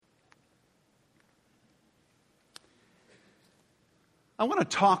I want to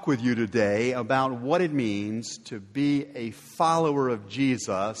talk with you today about what it means to be a follower of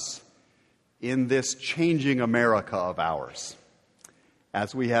Jesus in this changing America of ours,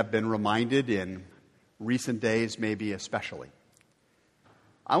 as we have been reminded in recent days, maybe especially.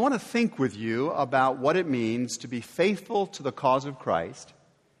 I want to think with you about what it means to be faithful to the cause of Christ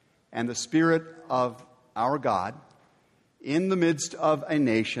and the Spirit of our God in the midst of a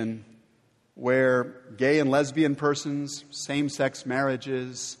nation where gay and lesbian persons, same-sex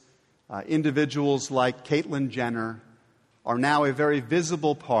marriages, individuals like Caitlyn Jenner are now a very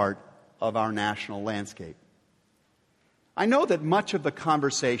visible part of our national landscape. I know that much of the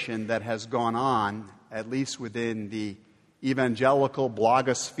conversation that has gone on, at least within the evangelical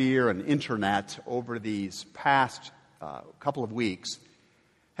blogosphere and internet over these past couple of weeks,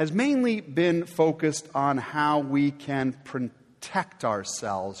 has mainly been focused on how we can protect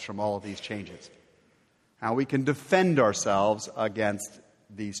ourselves from all of these changes, how we can defend ourselves against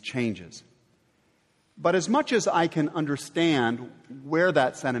these changes. But as much as I can understand where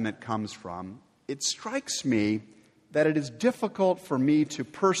that sentiment comes from, it strikes me that it is difficult for me to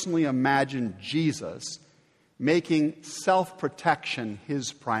personally imagine Jesus making self-protection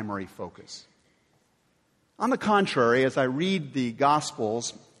his primary focus. On the contrary, as I read the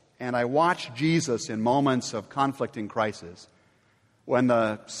Gospels and I watch Jesus in moments of conflict and crisis, when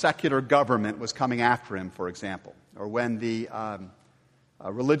the secular government was coming after him, for example, or when the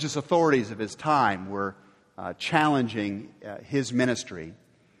religious authorities of his time were challenging his ministry,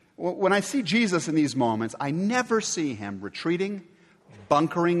 when I see Jesus in these moments, I never see him retreating,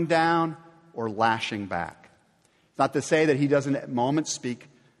 bunkering down, or lashing back. It's not to say that he doesn't at moments speak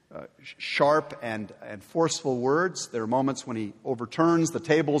sharp and forceful words. There are moments when he overturns the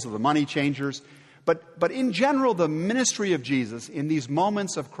tables of the money changers. But in general, the ministry of Jesus in these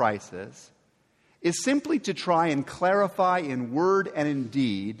moments of crisis is simply to try and clarify in word and in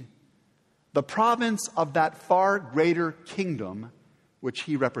deed the province of that far greater kingdom which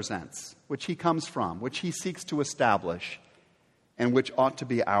he represents, which he comes from, which he seeks to establish, and which ought to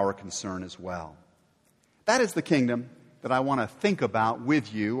be our concern as well. That is the kingdom that I want to think about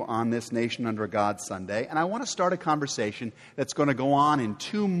with you on this Nation Under God Sunday. And I want to start a conversation that's going to go on in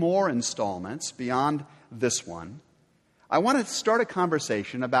two more installments beyond this one. I want to start a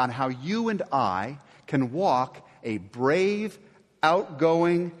conversation about how you and I can walk a brave,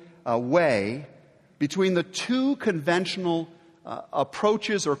 outgoing way between the two conventional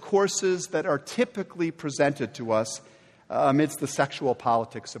approaches or courses that are typically presented to us amidst the sexual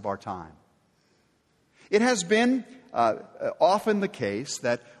politics of our time. It has been often the case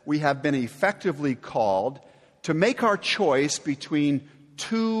that we have been effectively called to make our choice between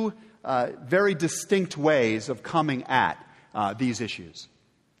two very distinct ways of coming at these issues.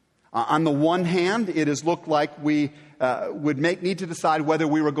 On the one hand, it has looked like we would need to decide whether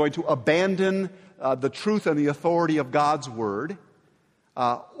we were going to abandon the truth and the authority of God's Word,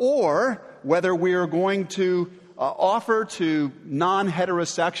 or whether we are going to offer to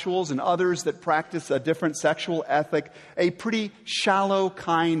non-heterosexuals and others that practice a different sexual ethic a pretty shallow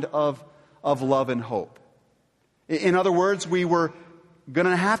kind of love and hope. In other words, we were going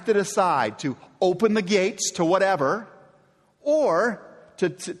to have to decide to open the gates to whatever, or to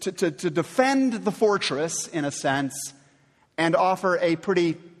defend the fortress, in a sense, and offer a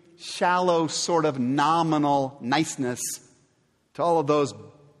pretty shallow sort of nominal niceness to all of those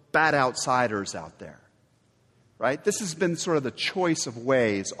bad outsiders out there. Right? This has been sort of the choice of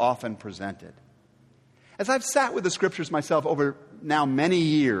ways often presented. As I've sat with the Scriptures myself over now many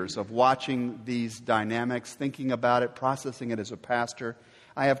years of watching these dynamics, thinking about it, processing it as a pastor,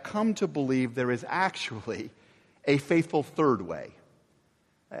 I have come to believe there is actually a faithful third way.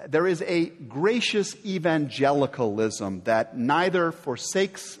 There is a gracious evangelicalism that neither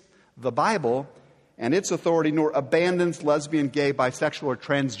forsakes the Bible and its authority, nor abandons lesbian, gay, bisexual, or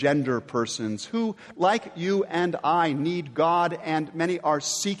transgender persons who, like you and I, need God, and many are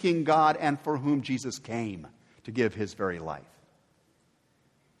seeking God, and for whom Jesus came to give his very life.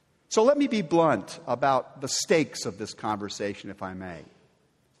 So let me be blunt about the stakes of this conversation, if I may.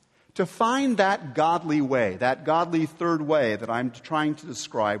 To find that godly way, that godly third way that I'm trying to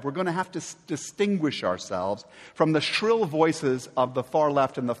describe, we're going to have to distinguish ourselves from the shrill voices of the far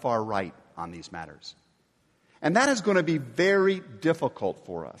left and the far right on these matters. And that is going to be very difficult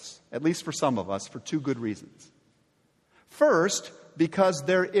for us, at least for some of us, for two good reasons. First, because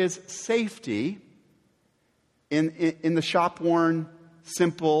there is safety in the shop-worn,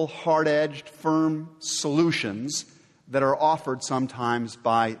 simple, hard-edged, firm solutions that are offered sometimes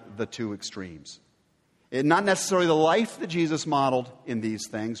by the two extremes. Not necessarily the life that Jesus modeled in these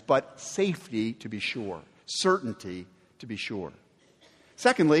things, but safety to be sure, certainty to be sure.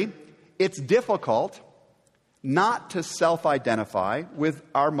 Secondly, it's difficult not to self-identify with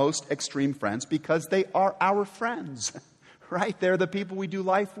our most extreme friends because they are our friends, right? They're the people we do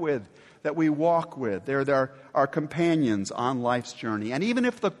life with, that we walk with. They're our companions on life's journey. And even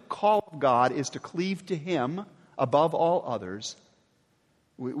if the call of God is to cleave to Him above all others,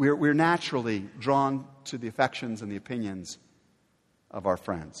 we're naturally drawn to the affections and the opinions of our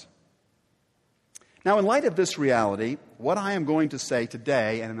friends. Now, in light of this reality, what I am going to say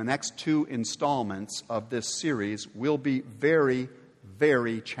today and in the next 2 installments of this series will be very,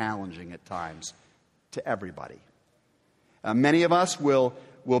 very challenging at times to everybody. Many of us will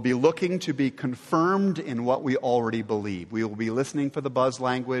be looking to be confirmed in what we already believe. We will be listening for the buzz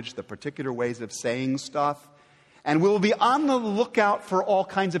language, the particular ways of saying stuff, and we will be on the lookout for all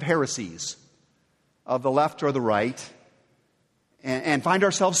kinds of heresies of the left or the right, and find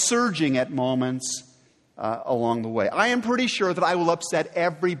ourselves surging at moments along the way. I am pretty sure that I will upset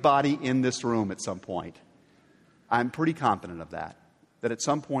everybody in this room at some point. I'm pretty confident of that at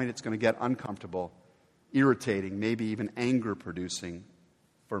some point it's going to get uncomfortable, irritating, maybe even anger-producing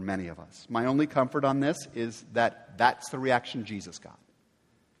for many of us. My only comfort on this is that that's the reaction Jesus got.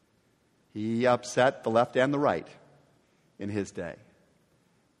 He upset the left and the right in His day.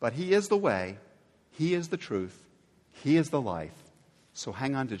 But He is the way, He is the truth, He is the life. So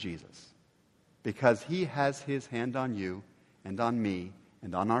hang on to Jesus, because He has His hand on you and on me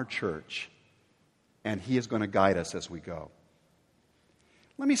and on our church, and He is going to guide us as we go.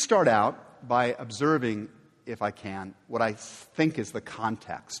 Let me start out by observing, if I can, what I think is the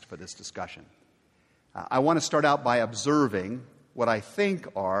context for this discussion. I want to start out by observing what I think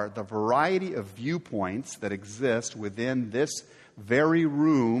are the variety of viewpoints that exist within this very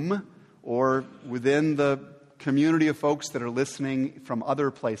room or within the community of folks that are listening from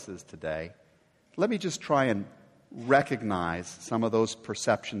other places today. Let me just try and recognize some of those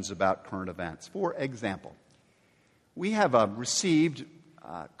perceptions about current events. For example, we have received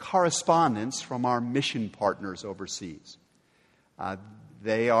correspondence from our mission partners overseas.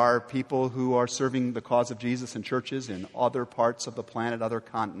 They are people who are serving the cause of Jesus in churches in other parts of the planet, other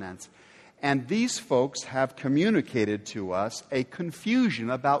continents. And these folks have communicated to us a confusion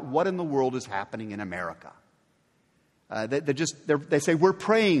about what in the world is happening in America. They say, we're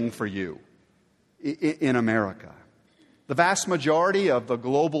praying for you in America. The vast majority of the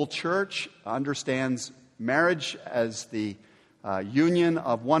global church understands marriage as the union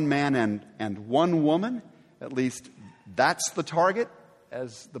of one man and one woman. At least that's the target,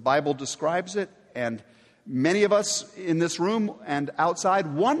 as the Bible describes it. And many of us in this room and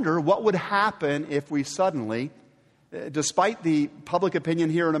outside wonder what would happen if we suddenly, despite the public opinion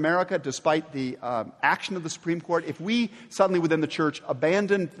here in America, despite the action of the Supreme Court, if we suddenly within the church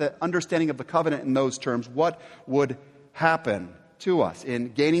abandoned the understanding of the covenant in those terms, what would happen to us in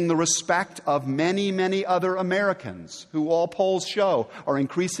gaining the respect of many, many other Americans who all polls show are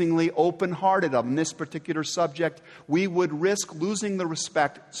increasingly open-hearted on this particular subject? We would risk losing the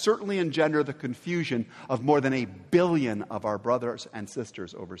respect, certainly engender the confusion of more than 1 billion of our brothers and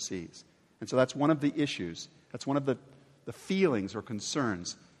sisters overseas. And so that's one of the issues. That's one of the feelings or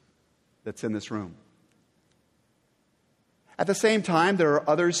concerns that's in this room. At the same time, there are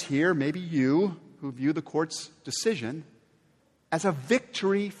others here, maybe you, who view the court's decision as a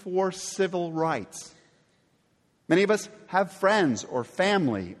victory for civil rights. Many of us have friends or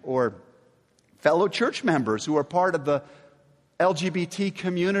family or fellow church members who are part of the LGBT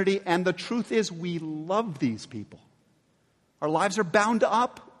community, and the truth is we love these people. Our lives are bound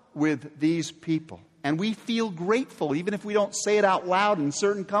up with these people. And we feel grateful, even if we don't say it out loud in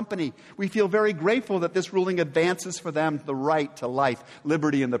certain company. We feel very grateful that this ruling advances for them the right to life,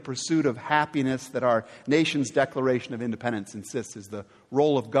 liberty, and the pursuit of happiness that our nation's Declaration of Independence insists is the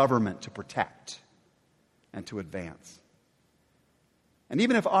role of government to protect and to advance. And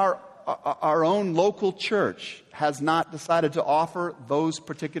even if our own local church has not decided to offer those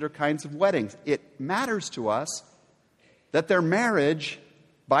particular kinds of weddings, it matters to us that their marriage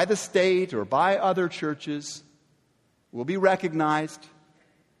by the state or by other churches will be recognized,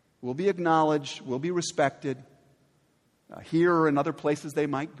 will be acknowledged, will be respected. Here or in other places they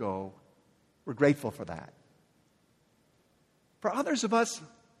might go. We're grateful for that. For others of us,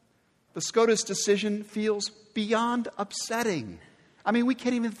 the SCOTUS decision feels beyond upsetting. I mean, we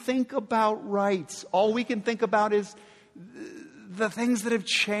can't even think about rights. All we can think about is the things that have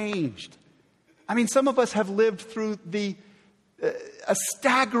changed. I mean, some of us have lived through a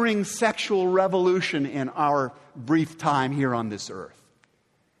staggering sexual revolution in our brief time here on this earth.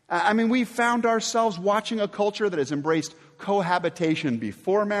 I mean, we've found ourselves watching a culture that has embraced cohabitation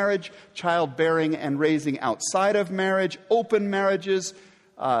before marriage, childbearing and raising outside of marriage, open marriages,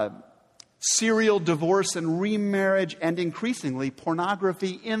 serial divorce and remarriage, and increasingly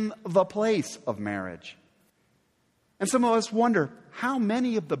pornography in the place of marriage. And some of us wonder, how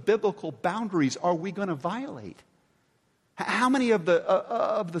many of the biblical boundaries are we going to violate? How many of the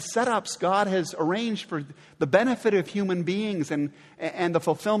setups God has arranged for the benefit of human beings and the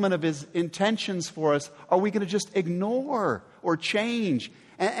fulfillment of His intentions for us are we going to just ignore or change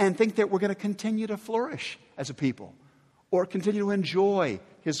and think that we're going to continue to flourish as a people or continue to enjoy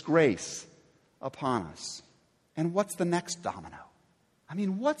His grace upon us? And what's the next domino? I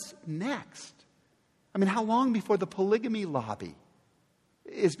mean, what's next? I mean, how long before the polygamy lobby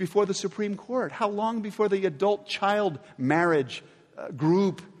is before the Supreme Court? How long before the adult-child marriage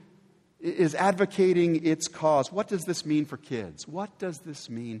group is advocating its cause? What does this mean for kids? What does this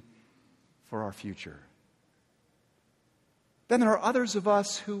mean for our future? Then there are others of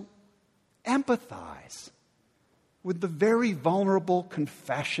us who empathize with the very vulnerable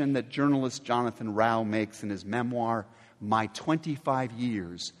confession that journalist Jonathan Rao makes in his memoir, My 25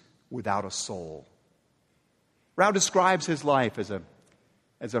 Years Without a Soul. Rao describes his life as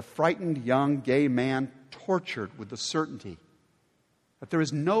a frightened young gay man tortured with the certainty that there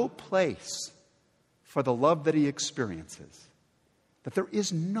is no place for the love that he experiences, that there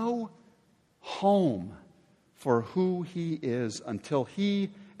is no home for who he is until he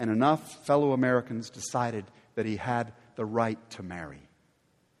and enough fellow Americans decided that he had the right to marry.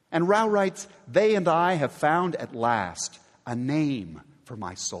 And Rao writes, "They and I have found at last a name for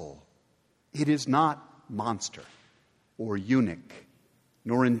my soul. It is not monster or eunuch,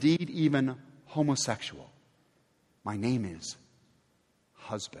 nor indeed even homosexual. My name is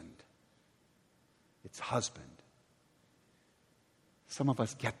husband." It's husband. Some of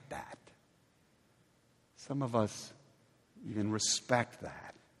us get that. Some of us even respect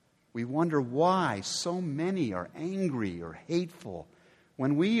that. We wonder why so many are angry or hateful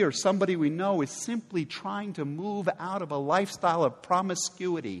when we or somebody we know is simply trying to move out of a lifestyle of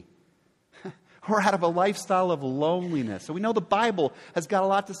promiscuity or out of a lifestyle of loneliness. So we know the Bible has got a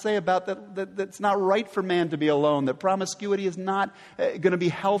lot to say about that it's not right for man to be alone, that promiscuity is not going to be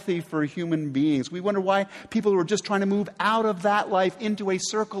healthy for human beings. We wonder why people who are just trying to move out of that life into a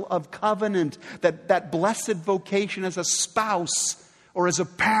circle of covenant, that blessed vocation as a spouse or as a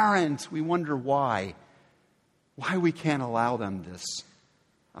parent, we wonder why we can't allow them this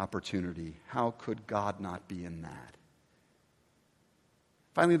opportunity. How could God not be in that?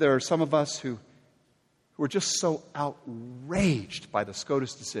 Finally, there are some of us who are just so outraged by the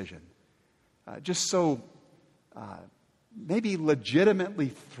SCOTUS decision, just so maybe legitimately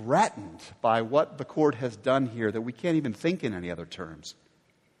threatened by what the court has done here that we can't even think in any other terms.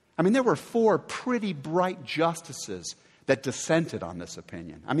 I mean, there were 4 pretty bright justices that dissented on this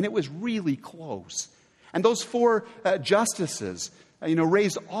opinion. I mean, it was really close. And those 4 justices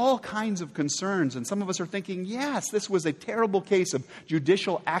raised all kinds of concerns. And some of us are thinking, yes, this was a terrible case of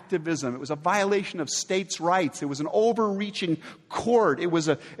judicial activism. It was a violation of states' rights. It was an overreaching court. It was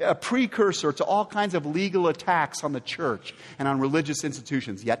a precursor to all kinds of legal attacks on the church and on religious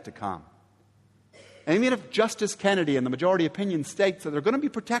institutions yet to come. And even if Justice Kennedy and the majority opinion states that there are going to be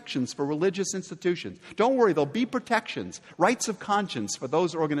protections for religious institutions, don't worry, there'll be protections, rights of conscience for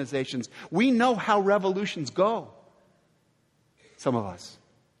those organizations. We know how revolutions go. Some of us.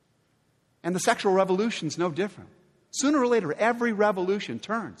 And the sexual revolution's no different. Sooner or later, every revolution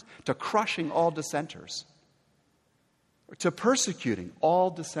turns to crushing all dissenters, or to persecuting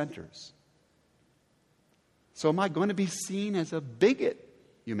all dissenters. So am I going to be seen as a bigot,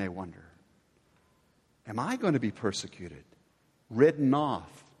 you may wonder? Am I going to be persecuted, written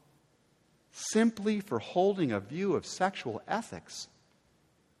off, simply for holding a view of sexual ethics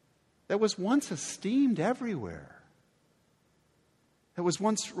that was once esteemed everywhere? That was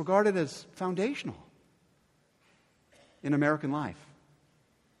once regarded as foundational in American life.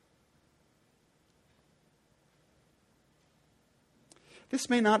 This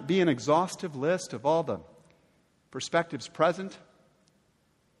may not be an exhaustive list of all the perspectives present,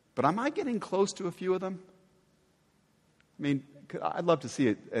 but am I getting close to a few of them? I mean, I'd love to see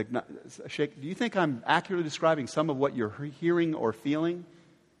it. Shake. Do you think I'm accurately describing some of what you're hearing or feeling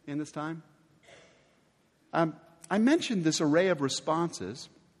in this time? I mentioned this array of responses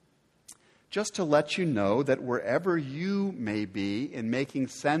just to let you know that wherever you may be in making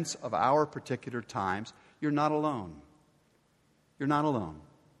sense of our particular times, you're not alone. You're not alone.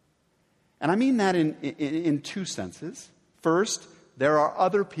 And I mean that in 2 senses. First, there are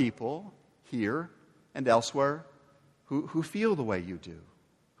other people here and elsewhere who feel the way you do,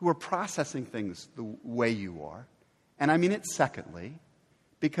 who are processing things the way you are. And I mean it secondly,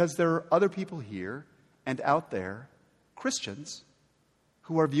 because there are other people here and out there, Christians,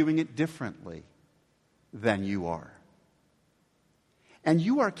 who are viewing it differently than you are. And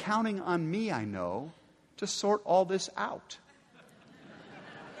you are counting on me, I know, to sort all this out.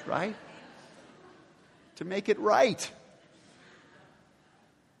 Right? To make it right.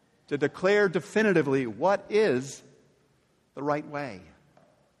 To declare definitively what is the right way.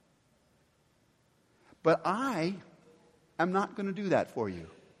 But I am not going to do that for you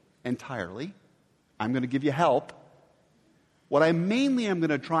entirely. I'm going to give you help. What I mainly am going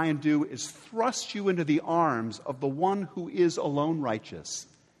to try and do is thrust you into the arms of the one who is alone righteous,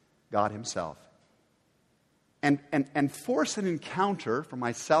 God himself. And force an encounter for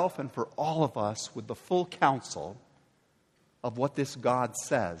myself and for all of us with the full counsel of what this God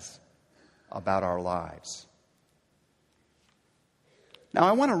says about our lives. Now,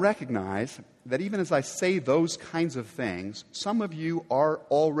 I want to recognize that even as I say those kinds of things, some of you are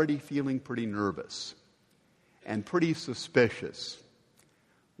already feeling pretty nervous and pretty suspicious.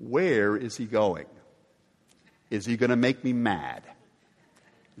 Where is he going? Is he going to make me mad?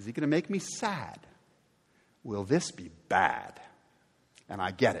 Is he going to make me sad? Will this be bad? And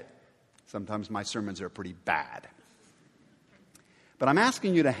I get it. Sometimes my sermons are pretty bad. But I'm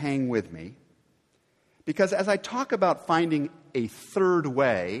asking you to hang with me, because as I talk about finding a third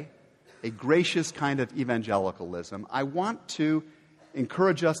way, a gracious kind of evangelicalism, I want to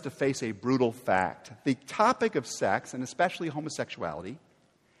encourage us to face a brutal fact. The topic of sex, and especially homosexuality,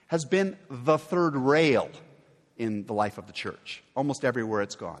 has been the third rail in the life of the church, almost everywhere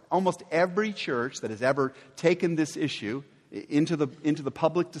it's gone. Almost every church that has ever taken this issue into the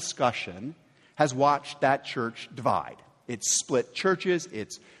public discussion has watched that church divide. It's split churches,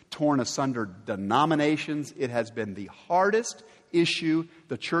 it's torn asunder denominations. It has been the hardest issue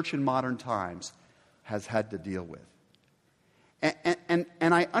the church in modern times has had to deal with. And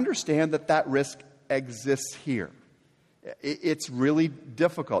I understand that risk exists here. It's really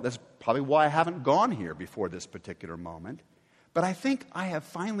difficult. That's probably why I haven't gone here before this particular moment. But I think I have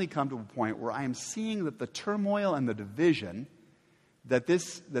finally come to a point where I am seeing that the turmoil and the division that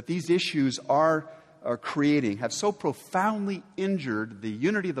these issues are creating have so profoundly injured the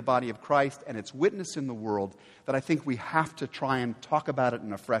unity of the body of Christ and its witness in the world that I think we have to try and talk about it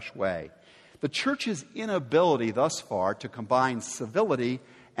in a fresh way. The church's inability thus far to combine civility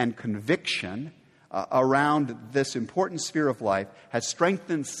and conviction around this important sphere of life has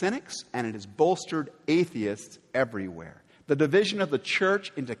strengthened cynics, and it has bolstered atheists everywhere. The division of the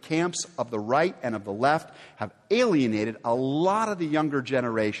church into camps of the right and of the left have alienated a lot of the younger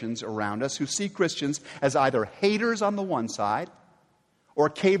generations around us who see Christians as either haters on the one side or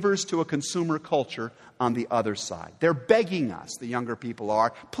cavers to a consumer culture on the other side. They're begging us, the younger people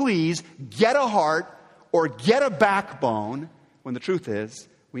are, please get a heart or get a backbone, when the truth is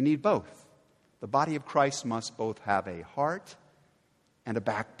we need both. The body of Christ must both have a heart and a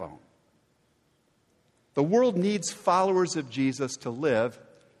backbone. The world needs followers of Jesus to live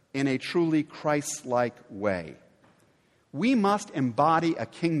in a truly Christ-like way. We must embody a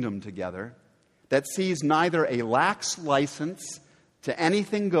kingdom together that sees neither a lax license to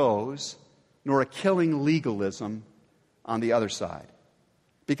anything goes nor a killing legalism on the other side.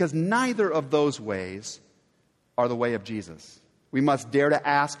 Because neither of those ways are the way of Jesus. We must dare to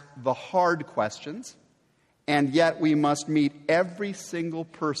ask the hard questions, and yet we must meet every single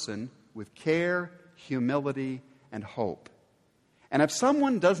person with care, humility, and hope. And if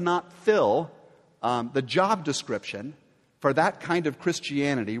someone does not fill the job description for that kind of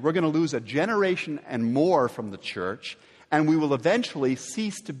Christianity, we're going to lose a generation and more from the church, and we will eventually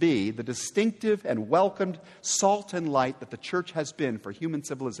cease to be the distinctive and welcomed salt and light that the church has been for human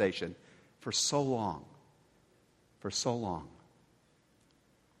civilization for so long. For so long.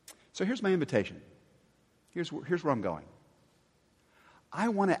 So here's my invitation. Here's where I'm going. I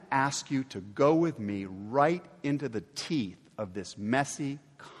want to ask you to go with me right into the teeth of this messy,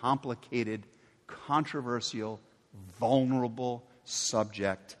 complicated, controversial, vulnerable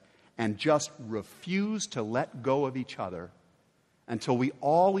subject and just refuse to let go of each other until we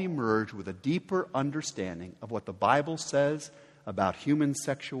all emerge with a deeper understanding of what the Bible says about human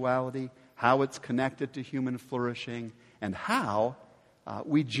sexuality, how it's connected to human flourishing, and how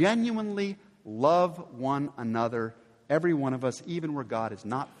we genuinely love one another, every one of us, even where God is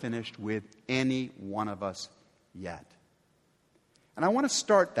not finished with any one of us yet. And I want to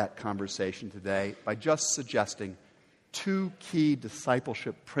start that conversation today by just suggesting two key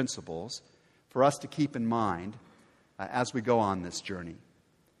discipleship principles for us to keep in mind as we go on this journey.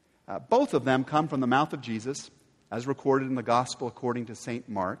 Both of them come from the mouth of Jesus, as recorded in the Gospel according to St.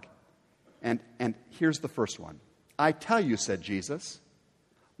 Mark. And here's the first one. I tell you, said Jesus,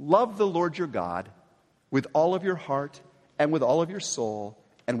 love the Lord your God with all of your heart and with all of your soul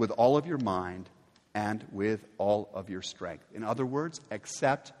and with all of your mind and with all of your strength. In other words,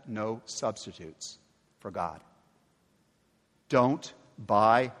 accept no substitutes for God. Don't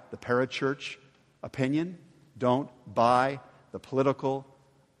buy the parachurch opinion. Don't buy the political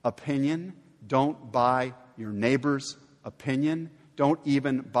opinion. Don't buy your neighbor's opinion. Don't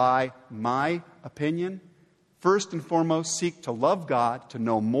even buy my opinion. First and foremost, seek to love God, to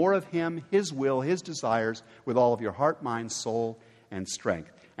know more of Him, His will, His desires, with all of your heart, mind, soul, and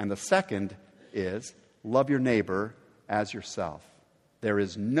strength. And the second is, love your neighbor as yourself. There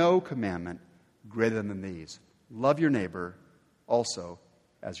is no commandment greater than these. Love your neighbor also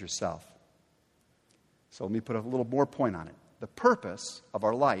as yourself. So let me put a little more point on it. The purpose of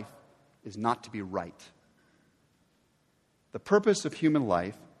our life is not to be right. The purpose of human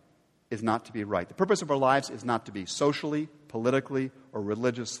life is not to be right. The purpose of our lives is not to be socially, politically, or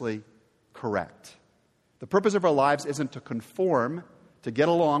religiously correct. The purpose of our lives isn't to conform, to get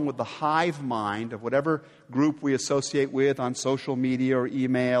along with the hive mind of whatever group we associate with on social media or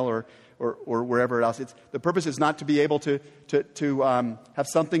email or wherever else. The purpose is not to be able to have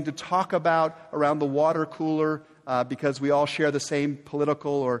something to talk about around the water cooler because we all share the same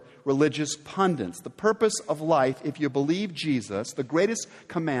political or religious pundits. The purpose of life, if you believe Jesus, the greatest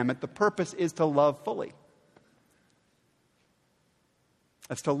commandment, the purpose is to love fully.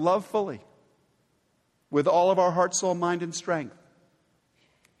 It's to love fully with all of our heart, soul, mind, and strength,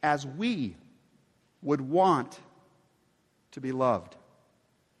 as we would want to be loved.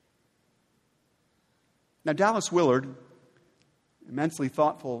 Now, Dallas Willard, immensely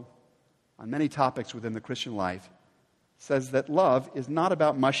thoughtful on many topics within the Christian life, says that love is not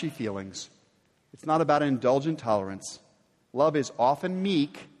about mushy feelings. It's not about indulgent tolerance. Love is often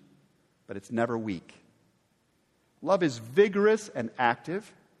meek, but it's never weak. Love is vigorous and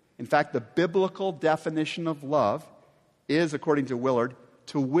active. In fact, the biblical definition of love is, according to Willard,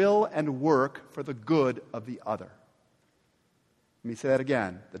 to will and work for the good of the other. Let me say that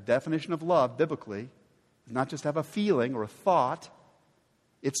again. The definition of love, biblically, is not just have a feeling or a thought.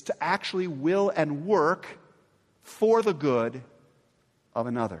 It's to actually will and work for the good of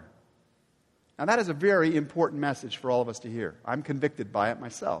another. Now, that is a very important message for all of us to hear. I'm convicted by it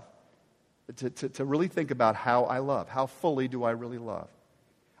myself. To really think about how I love. How fully do I really love?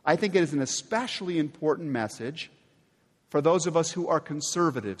 I think it is an especially important message for those of us who are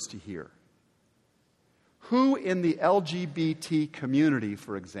conservatives to hear. Who in the LGBT community,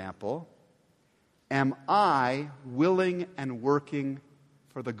 for example, am I willing and working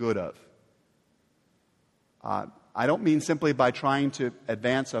for the good of? I don't mean simply by trying to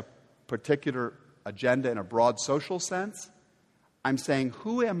advance a particular agenda in a broad social sense. I'm saying,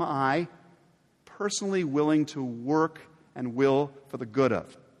 who am I personally willing to work and will for the good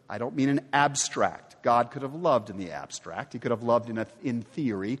of? I don't mean in abstract. God could have loved in the abstract. He could have loved in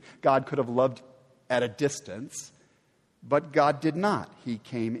theory. God could have loved at a distance. But God did not. He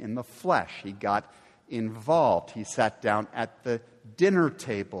came in the flesh. He got involved. He sat down at the dinner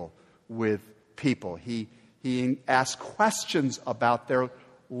table with people. He asked questions about their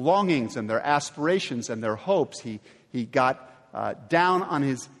longings and their aspirations and their hopes. He got down on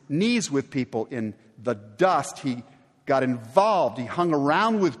his knees with people in the dust. He got involved. He hung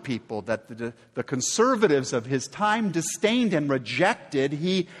around with people that the conservatives of his time disdained and rejected.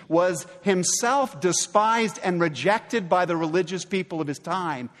 He was himself despised and rejected by the religious people of his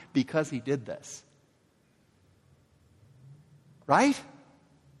time because he did this. Right?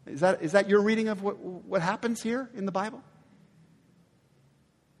 Is that your reading of what happens here in the Bible?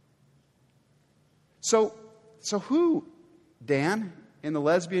 So who, Dan, in the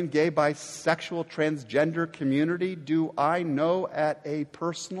lesbian, gay, bisexual, transgender community do I know at a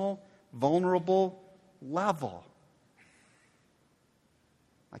personal, vulnerable level?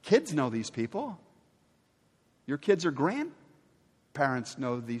 My kids know these people. Your kids or grandparents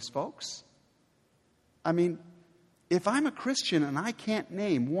know these folks. I mean, if I'm a Christian and I can't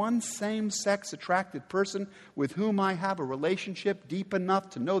name one same-sex attracted person with whom I have a relationship deep enough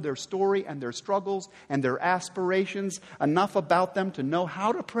to know their story and their struggles and their aspirations, enough about them to know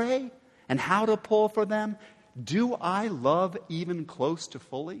how to pray and how to pull for them, do I love even close to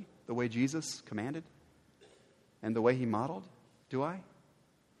fully the way Jesus commanded and the way He modeled? Do I?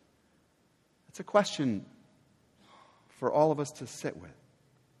 That's a question for all of us to sit with.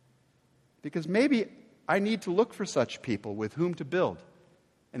 Because maybe I need to look for such people with whom to build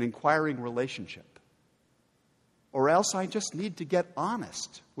an inquiring relationship. Or else I just need to get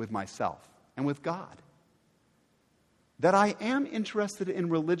honest with myself and with God. That I am interested in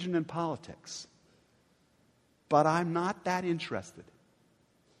religion and politics, but I'm not that interested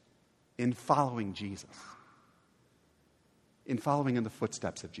in following Jesus, in following in the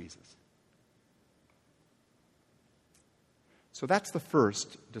footsteps of Jesus. So that's the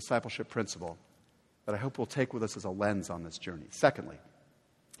first discipleship principle that I hope we'll take with us as a lens on this journey. Secondly,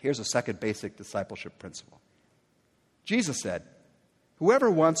 here's a second basic discipleship principle. Jesus said,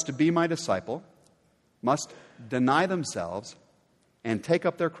 "Whoever wants to be my disciple must deny themselves and take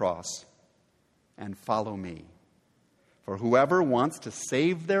up their cross and follow me. For whoever wants to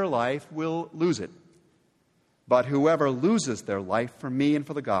save their life will lose it. But whoever loses their life for me and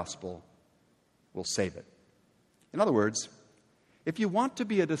for the gospel will save it." In other words, if you want to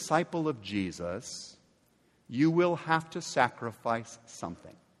be a disciple of Jesus, you will have to sacrifice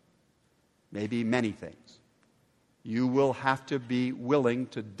something. Maybe many things. You will have to be willing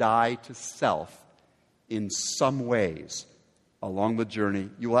to die to self in some ways along the journey.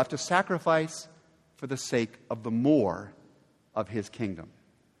 You will have to sacrifice for the sake of the more of His kingdom.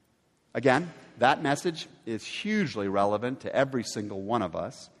 Again, that message is hugely relevant to every single one of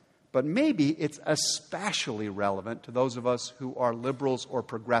us, but maybe it's especially relevant to those of us who are liberals or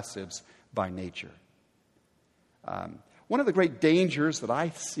progressives by nature. One of the great dangers that I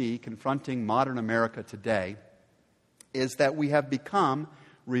see confronting modern America today is that we have become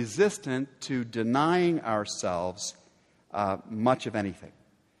resistant to denying ourselves much of anything.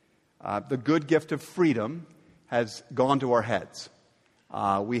 The good gift of freedom has gone to our heads.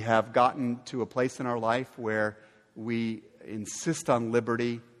 We have gotten to a place in our life where we insist on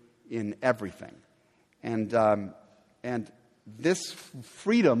liberty in everything. And this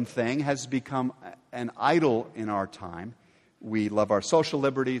freedom thing has become an idol in our time. We love our social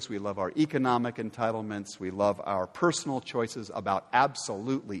liberties. We love our economic entitlements. We love our personal choices about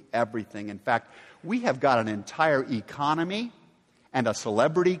absolutely everything. In fact, we have got an entire economy and a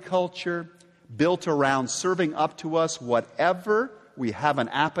celebrity culture built around serving up to us whatever we have an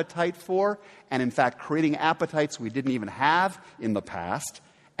appetite for, and in fact, creating appetites we didn't even have in the past.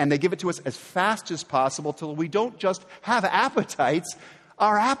 And they give it to us as fast as possible till we don't just have appetites,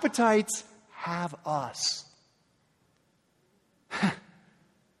 our appetites have us.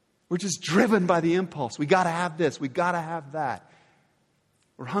 We're just driven by the impulse. We got to have this. We got to have that.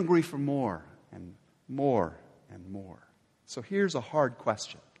 We're hungry for more and more and more. So here's a hard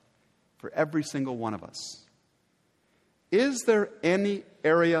question for every single one of us. Is there any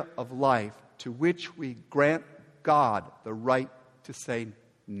area of life to which we grant God the right to say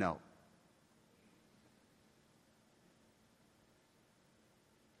no?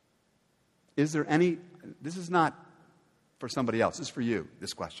 Is there any, this is not for somebody else, this is for you,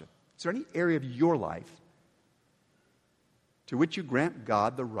 this question. Is there any area of your life to which you grant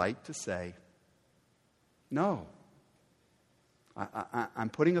God the right to say, no, I'm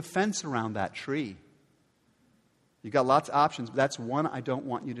putting a fence around that tree. You've got lots of options, but that's one I don't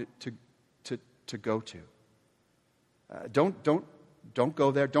want you to go to. Don't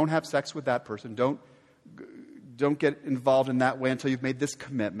go there. Don't have sex with that person. Don't get involved in that way until you've made this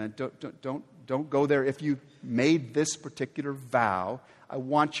commitment. Don't go there if you've made this particular vow. I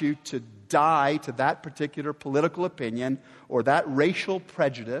want you to die to that particular political opinion or that racial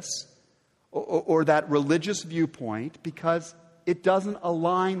prejudice or that religious viewpoint because it doesn't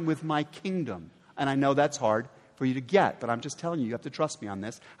align with my kingdom. And I know that's hard for you to get, but I'm just telling you, you have to trust me on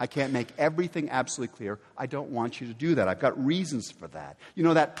this. I can't make everything absolutely clear. I don't want you to do that. I've got reasons for that. You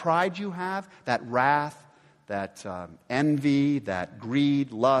know, that pride you have, that wrath, that envy, that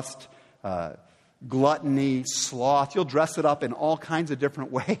greed, lust, gluttony, sloth, you'll dress it up in all kinds of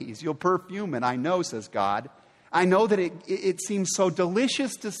different ways. You'll perfume it, I know, says God. I know that it seems so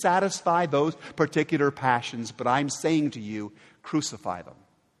delicious to satisfy those particular passions, but I'm saying to you, crucify them.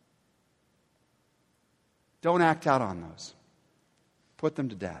 Don't act out on those. Put them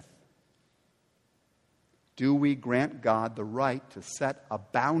to death. Do we grant God the right to set a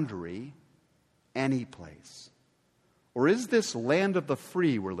boundary any place? Or is this land of the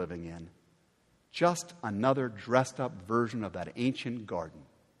free we're living in just another dressed up version of that ancient garden?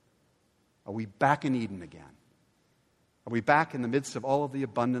 Are we back in Eden again? Are we back in the midst of all of the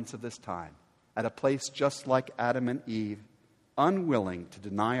abundance of this time, at a place just like Adam and Eve, unwilling to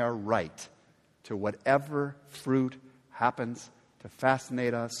deny our right to whatever fruit happens to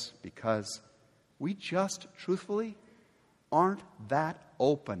fascinate us because we just, truthfully, aren't that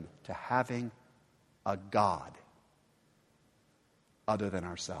open to having a God other than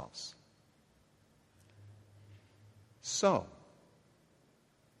ourselves? So,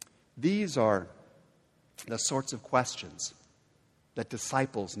 these are the sorts of questions that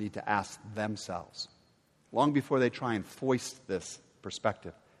disciples need to ask themselves long before they try and foist this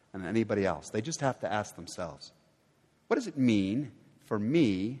perspective on anybody else. They just have to ask themselves, what does it mean for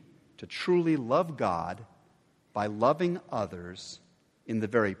me to truly love God by loving others in the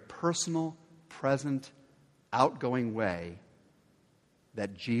very personal, present, outgoing way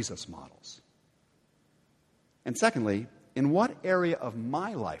that Jesus models? And secondly, in what area of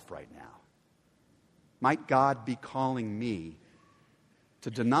my life right now might God be calling me to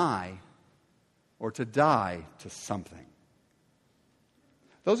deny or to die to something?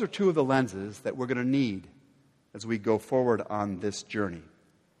 Those are two of the lenses that we're going to need as we go forward on this journey,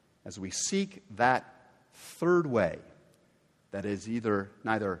 as we seek that third way that is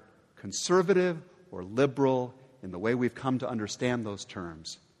neither conservative or liberal in the way we've come to understand those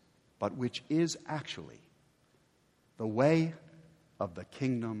terms, but which is actually the way of the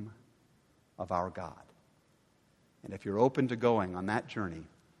kingdom of our God. And if you're open to going on that journey,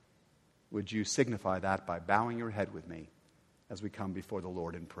 would you signify that by bowing your head with me as we come before the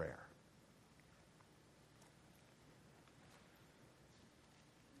Lord in prayer?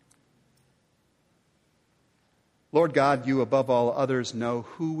 Lord God, you above all others know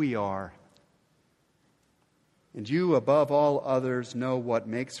who we are, and you above all others know what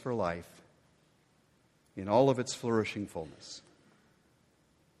makes for life in all of its flourishing fullness.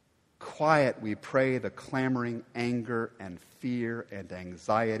 Quiet, we pray, the clamoring anger and fear and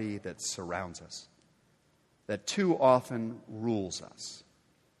anxiety that surrounds us, that too often rules us.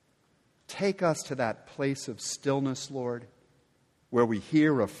 Take us to that place of stillness, Lord, where we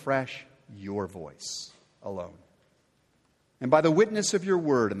hear afresh your voice alone. And by the witness of your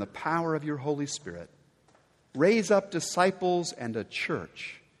word and the power of your Holy Spirit, raise up disciples and a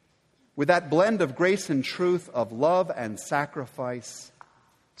church with that blend of grace and truth, of love and sacrifice,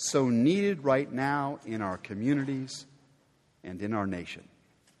 so needed right now in our communities and in our nation.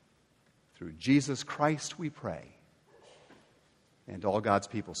 Through Jesus Christ we pray. And all God's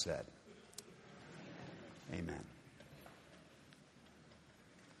people said, Amen.